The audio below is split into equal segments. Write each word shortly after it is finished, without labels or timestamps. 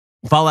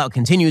Fallout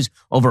continues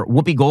over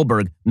Whoopi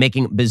Goldberg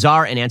making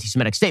bizarre and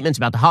anti-Semitic statements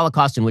about the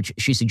Holocaust in which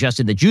she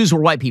suggested that Jews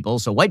were white people.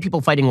 So white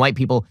people fighting white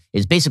people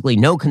is basically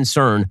no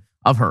concern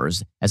of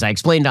hers. As I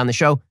explained on the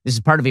show, this is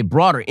part of a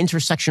broader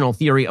intersectional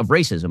theory of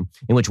racism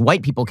in which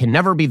white people can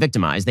never be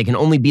victimized. They can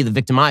only be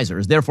the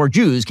victimizers. Therefore,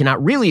 Jews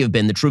cannot really have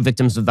been the true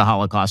victims of the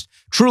Holocaust.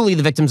 Truly,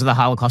 the victims of the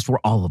Holocaust were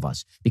all of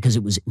us because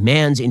it was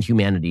man's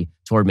inhumanity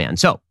toward man.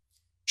 So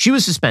she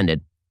was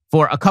suspended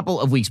for a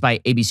couple of weeks by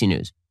ABC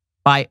News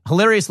by,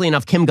 hilariously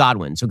enough, Kim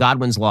Godwin. So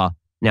Godwin's law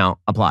now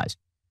applies.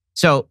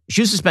 So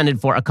she was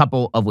suspended for a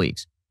couple of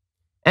weeks.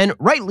 And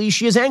rightly,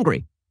 she is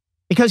angry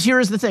because here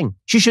is the thing.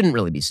 She shouldn't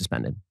really be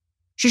suspended.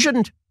 She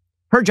shouldn't.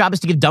 Her job is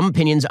to give dumb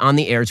opinions on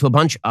the air to a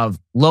bunch of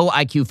low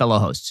IQ fellow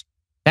hosts.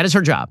 That is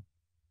her job.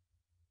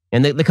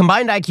 And the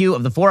combined IQ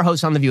of the four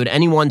hosts on The View at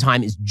any one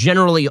time is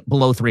generally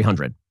below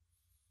 300.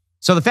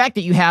 So the fact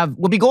that you have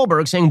Whoopi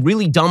Goldberg saying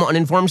really dumb,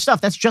 uninformed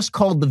stuff, that's just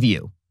called The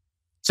View.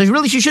 So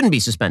really, she shouldn't be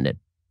suspended.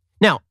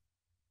 Now,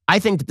 I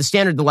think that the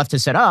standard the left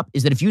has set up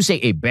is that if you say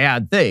a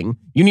bad thing,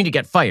 you need to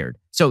get fired.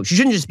 So she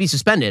shouldn't just be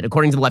suspended.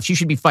 According to the left, she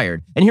should be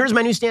fired. And here's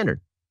my new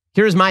standard.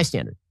 Here is my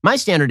standard. My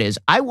standard is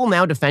I will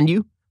now defend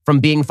you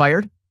from being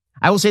fired.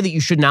 I will say that you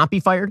should not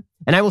be fired.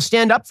 And I will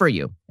stand up for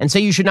you and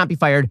say you should not be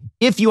fired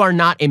if you are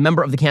not a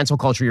member of the cancel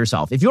culture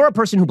yourself. If you're a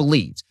person who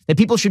believes that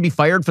people should be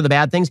fired for the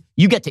bad things,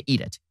 you get to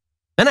eat it.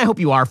 Then I hope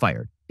you are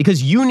fired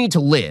because you need to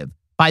live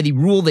by the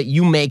rule that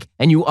you make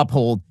and you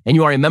uphold, and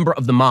you are a member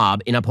of the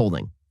mob in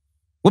upholding.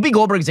 Whoopi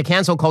Goldberg is a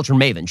cancel culture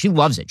maven. She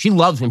loves it. She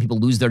loves when people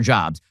lose their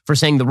jobs for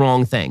saying the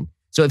wrong thing.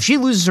 So if she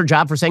loses her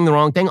job for saying the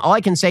wrong thing, all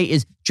I can say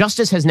is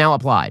justice has now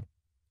applied.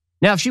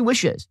 Now, if she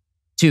wishes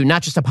to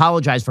not just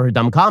apologize for her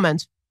dumb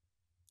comments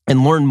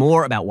and learn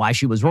more about why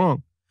she was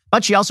wrong,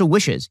 but she also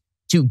wishes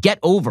to get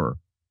over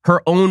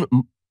her own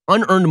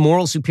unearned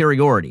moral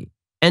superiority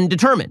and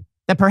determine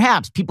that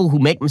perhaps people who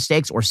make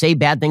mistakes or say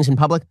bad things in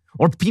public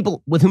or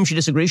people with whom she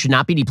disagrees should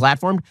not be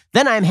deplatformed,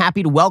 then I am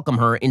happy to welcome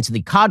her into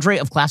the cadre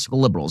of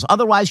classical liberals.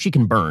 Otherwise, she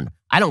can burn.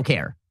 I don't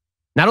care.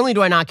 Not only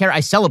do I not care,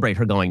 I celebrate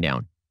her going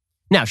down.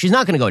 Now, she's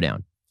not going to go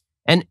down.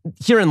 And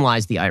herein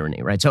lies the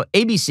irony, right? So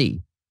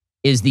ABC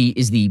is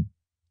the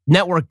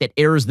network that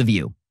airs The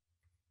View.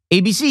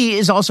 ABC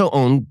is also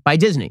owned by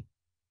Disney.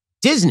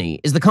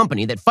 Disney is the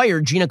company that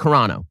fired Gina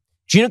Carano.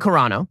 Gina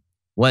Carano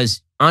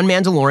was on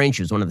Mandalorian.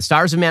 She was one of the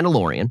stars of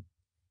Mandalorian.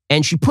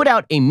 And she put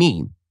out a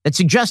meme that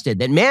suggested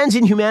that man's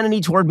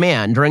inhumanity toward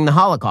man during the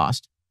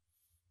Holocaust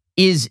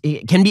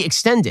can be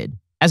extended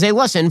as a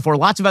lesson for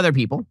lots of other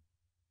people.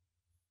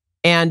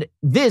 And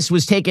this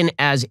was taken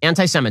as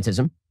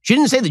anti-Semitism. She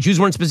didn't say that Jews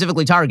weren't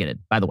specifically targeted,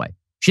 by the way.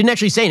 She didn't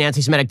actually say an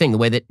anti-Semitic thing the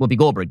way that Whoopi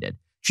Goldberg did.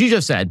 She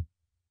just said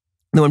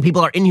that when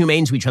people are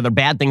inhumane to each other,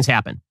 bad things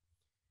happen.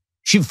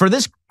 For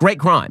this great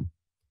crime,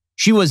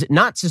 she was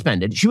not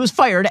suspended. She was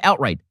fired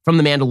outright from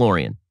The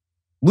Mandalorian,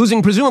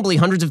 losing presumably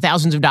hundreds of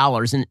thousands of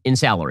dollars in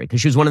salary because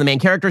she was one of the main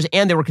characters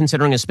and they were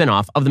considering a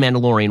spinoff of The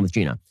Mandalorian with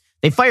Gina.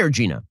 They fired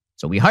Gina,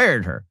 so we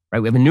hired her, right?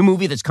 We have a new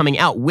movie that's coming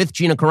out with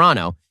Gina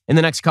Carano in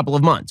the next couple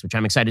of months, which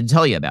I'm excited to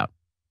tell you about.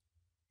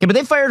 Okay, but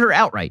they fired her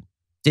outright,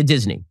 did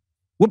Disney.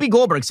 Whoopi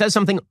Goldberg says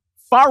something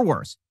far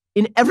worse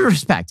in every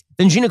respect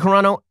than Gina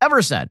Carano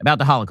ever said about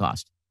the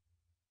Holocaust.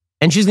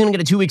 And she's going to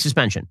get a 2-week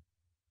suspension.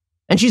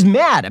 And she's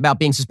mad about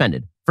being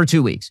suspended for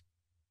 2 weeks.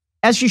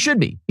 As she should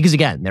be, because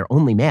again, they're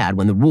only mad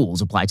when the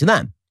rules apply to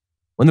them.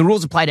 When the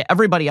rules apply to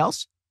everybody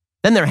else,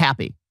 then they're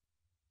happy.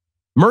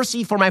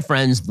 Mercy for my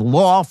friends, the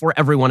law for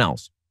everyone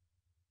else.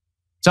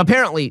 So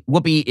apparently,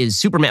 Whoopi is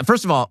super mad.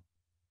 First of all,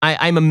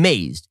 I'm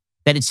amazed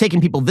that it's taken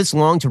people this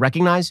long to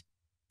recognize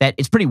that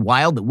it's pretty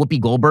wild that Whoopi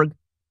Goldberg,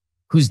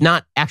 who's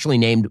not actually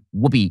named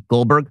Whoopi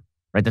Goldberg,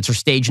 right? That's her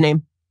stage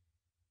name.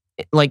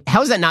 Like,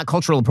 how is that not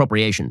cultural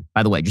appropriation,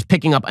 by the way? Just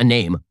picking up a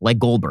name like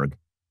Goldberg.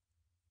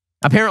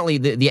 Apparently,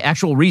 the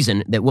actual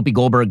reason that Whoopi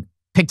Goldberg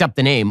picked up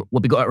the name,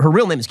 her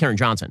real name is Karen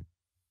Johnson.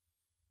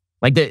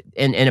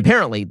 And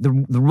apparently,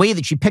 the way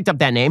that she picked up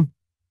that name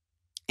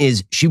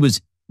is she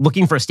was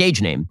looking for a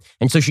stage name.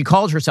 And so she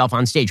called herself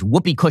on stage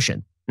Whoopi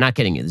Cushion. Not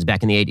kidding you, this is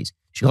back in the 80s.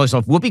 She called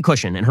herself Whoopi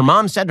Cushion. And her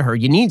mom said to her,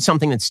 you need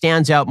something that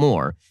stands out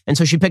more. And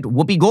so she picked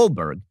Whoopi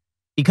Goldberg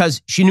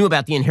because she knew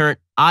about the inherent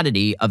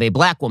oddity of a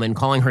black woman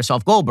calling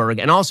herself Goldberg.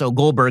 And also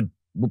Goldberg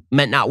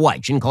meant not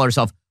white. She didn't call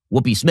herself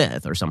Whoopi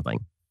Smith or something.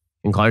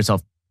 She didn't call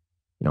herself,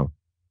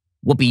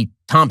 Whoopi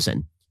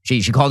Thompson.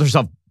 She called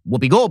herself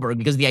Whoopi Goldberg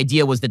because the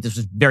idea was that this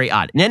was very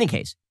odd. In any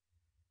case,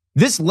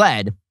 this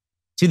led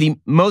to the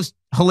most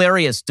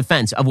hilarious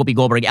defense of Whoopi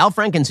Goldberg. Al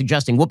Franken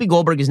suggesting Whoopi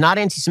Goldberg is not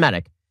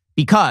anti-Semitic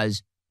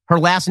because her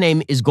last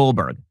name is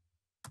Goldberg.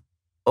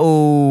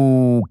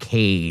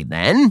 Okay,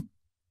 then.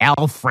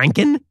 Al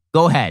Franken,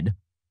 go ahead.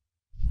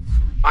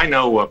 I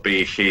know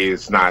Whoopi.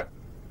 She's not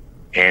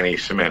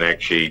anti-Semitic.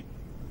 She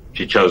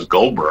chose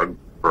Goldberg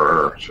for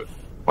her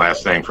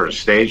last name, for her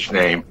stage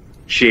name.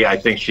 I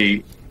think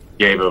she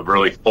gave a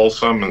really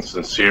fulsome and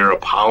sincere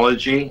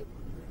apology.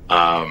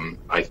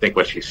 I think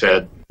what she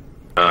said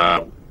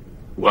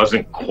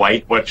wasn't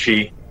quite what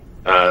she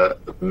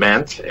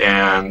meant,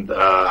 and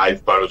I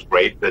thought it was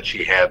great that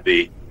she had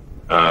the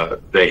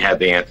they had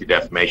the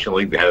Anti-Defamation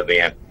League. They had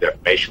the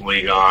Anti-Defamation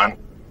League on.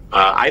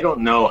 I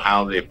don't know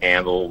how they've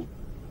handled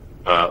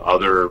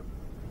other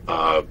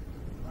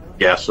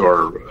guests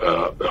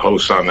or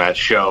hosts on that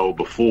show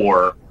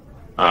before,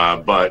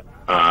 but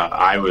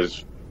I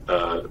was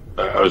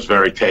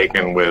very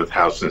taken with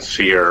how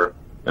sincere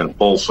and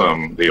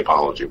fulsome the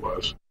apology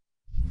was.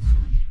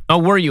 Oh,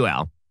 were you,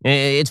 Al?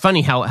 It's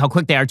funny how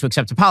quick they are to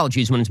accept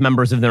apologies when it's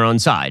members of their own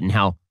side, and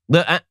how,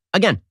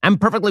 again, I'm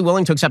perfectly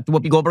willing to accept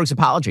Whoopi Goldberg's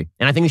apology,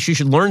 and I think she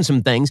should learn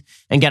some things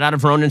and get out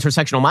of her own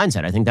intersectional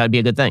mindset. I think that would be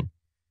a good thing.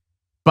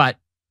 But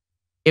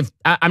if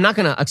I'm not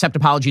going to accept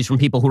apologies from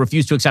people who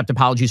refuse to accept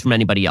apologies from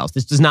anybody else.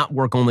 This does not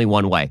work only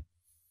one way.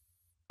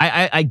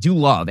 I do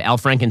love Al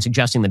Franken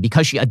suggesting that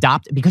because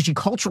she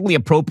culturally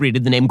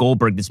appropriated the name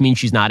Goldberg, this means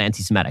she's not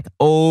anti-Semitic.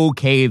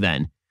 Okay,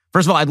 then.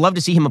 First of all, I'd love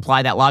to see him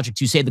apply that logic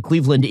to, say, the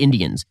Cleveland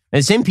Indians. And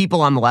the same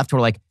people on the left who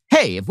are like,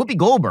 hey, if Whoopi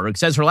Goldberg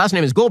says her last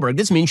name is Goldberg,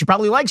 this means she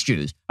probably likes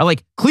Jews. Are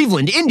like,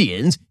 Cleveland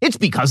Indians, it's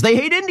because they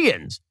hate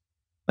Indians.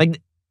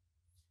 Like,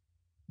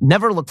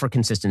 never look for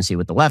consistency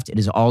with the left. It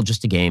is all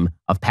just a game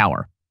of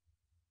power.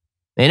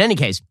 In any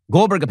case,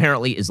 Goldberg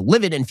apparently is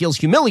livid and feels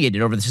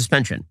humiliated over the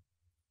suspension.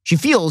 She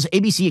feels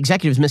ABC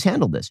executives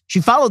mishandled this.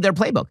 She followed their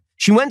playbook.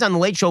 She went on The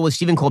Late Show with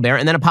Stephen Colbert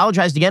and then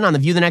apologized again on The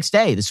View the next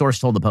day, the source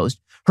told the Post.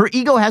 Her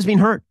ego has been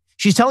hurt.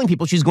 She's telling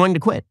people she's going to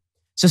quit.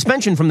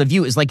 Suspension from The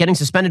View is like getting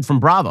suspended from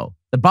Bravo.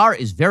 The bar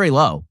is very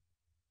low.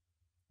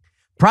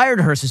 Prior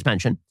to her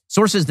suspension,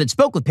 sources that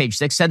spoke with Page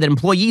Six said that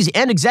employees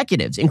and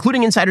executives,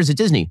 including insiders at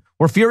Disney,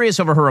 were furious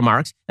over her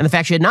remarks and the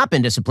fact she had not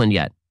been disciplined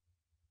yet.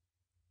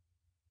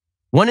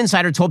 One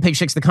insider told Page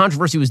Six the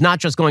controversy was not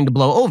just going to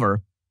blow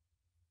over.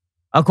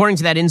 According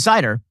to that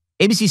insider,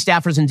 ABC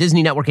staffers and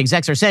Disney Network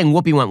execs are saying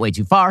Whoopi went way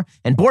too far,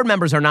 and board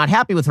members are not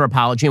happy with her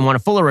apology and want a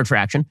fuller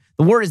retraction.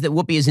 The word is that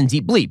Whoopi is in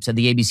deep bleep, said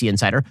the ABC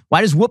insider.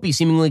 Why does Whoopi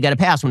seemingly get a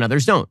pass when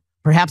others don't?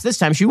 Perhaps this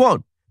time she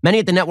won't. Many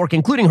at the network,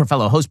 including her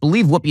fellow hosts,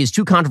 believe Whoopi is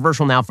too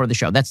controversial now for the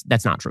show.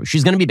 That's not true.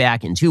 She's going to be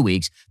back in 2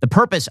 weeks. The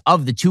purpose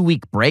of the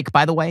 2-week break,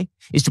 by the way,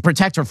 is to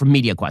protect her from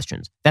media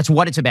questions. That's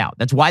what it's about.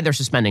 That's why they're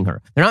suspending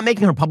her. They're not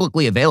making her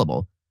publicly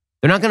available.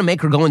 They're not going to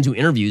make her go into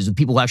interviews with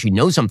people who actually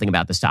know something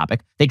about this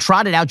topic. They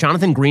trotted out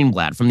Jonathan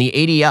Greenblatt from the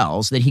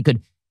ADL so that he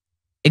could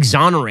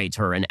exonerate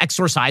her and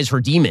exorcise her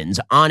demons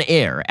on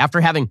air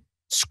after having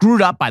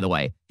screwed up, by the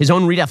way, his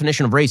own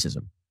redefinition of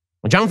racism.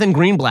 Well, Jonathan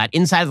Greenblatt,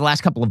 inside of the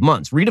last couple of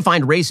months,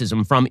 redefined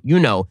racism from,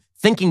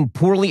 thinking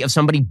poorly of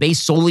somebody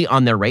based solely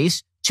on their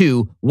race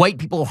to white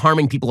people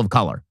harming people of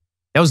color.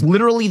 That was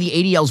literally the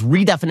ADL's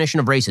redefinition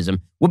of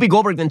racism. Whoopi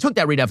Goldberg then took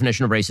that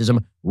redefinition of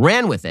racism,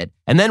 ran with it,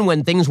 and then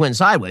when things went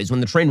sideways, when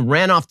the train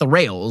ran off the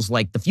rails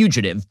like the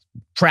fugitive,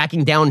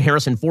 tracking down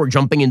Harrison Ford,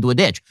 jumping into a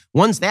ditch,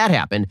 once that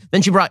happened,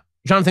 then she brought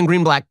Jonathan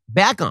Greenblatt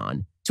back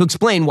on to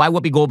explain why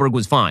Whoopi Goldberg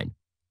was fine.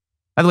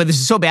 By the way, this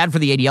is so bad for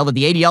the ADL that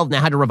the ADL now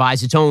had to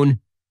revise its own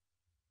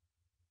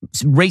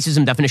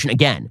racism definition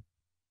again.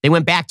 They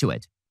went back to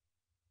it.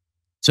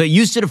 So it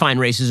used to define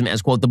racism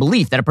as, quote, the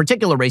belief that a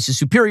particular race is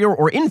superior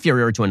or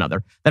inferior to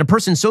another, that a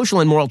person's social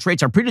and moral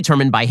traits are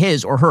predetermined by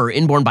his or her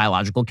inborn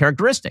biological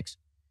characteristics,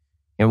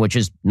 and which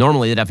is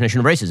normally the definition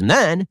of racism.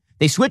 Then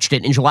they switched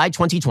it in July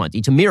 2020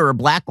 to mirror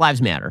Black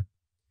Lives Matter.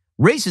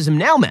 Racism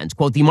now meant,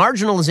 quote, the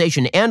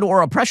marginalization and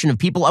or oppression of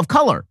people of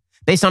color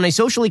based on a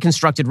socially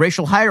constructed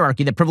racial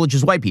hierarchy that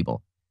privileges white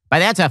people. By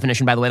that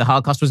definition, by the way, the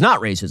Holocaust was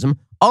not racism.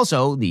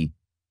 Also, the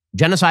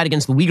genocide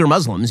against the Uyghur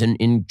Muslims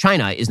in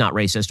China is not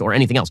racist or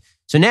anything else.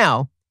 So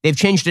now they've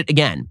changed it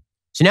again.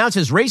 So now it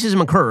says racism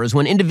occurs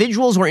when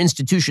individuals or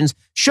institutions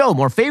show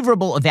more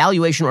favorable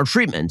evaluation or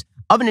treatment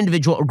of an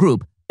individual or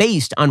group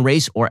based on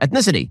race or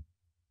ethnicity.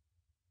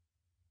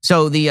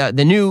 So the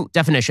new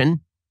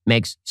definition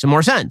makes some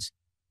more sense.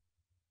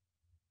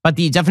 But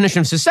the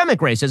definition of systemic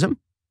racism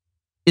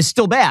is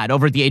still bad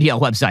over at the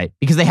ADL website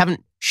because they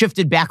haven't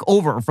shifted back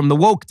over from the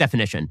woke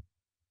definition.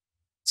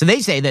 So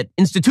they say that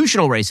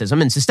institutional racism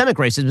and systemic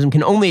racism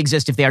can only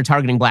exist if they are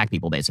targeting black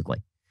people,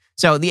 basically.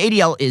 So the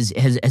ADL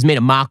has made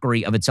a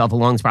mockery of itself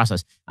along this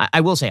process.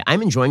 I will say,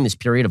 I'm enjoying this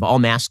period of all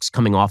masks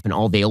coming off and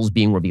all veils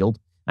being revealed.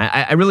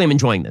 I really am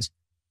enjoying this.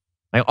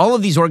 Like, all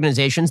of these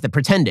organizations that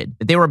pretended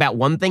that they were about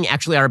one thing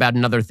actually are about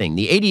another thing.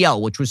 The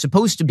ADL, which was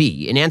supposed to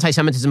be an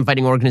anti-Semitism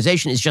fighting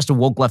organization, is just a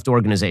woke left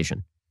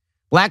organization.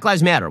 Black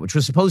Lives Matter, which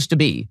was supposed to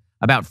be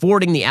about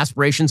forwarding the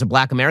aspirations of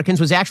black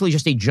Americans, was actually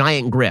just a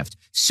giant grift.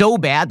 So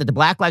bad that the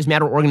Black Lives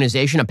Matter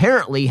organization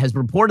apparently has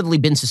reportedly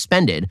been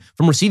suspended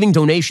from receiving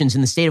donations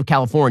in the state of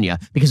California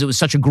because it was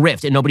such a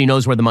grift and nobody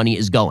knows where the money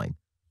is going.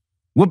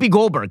 Whoopi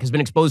Goldberg has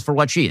been exposed for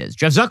what she is.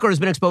 Jeff Zucker has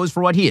been exposed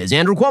for what he is.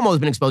 Andrew Cuomo has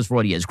been exposed for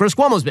what he is. Chris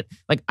Cuomo's been,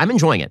 I'm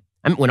enjoying it.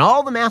 When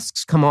all the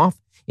masks come off,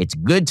 it's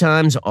good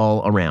times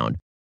all around.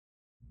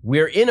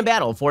 We're in a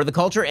battle for the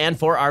culture and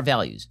for our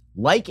values.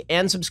 Like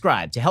and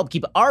subscribe to help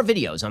keep our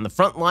videos on the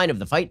front line of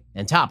the fight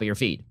and top of your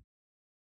feed.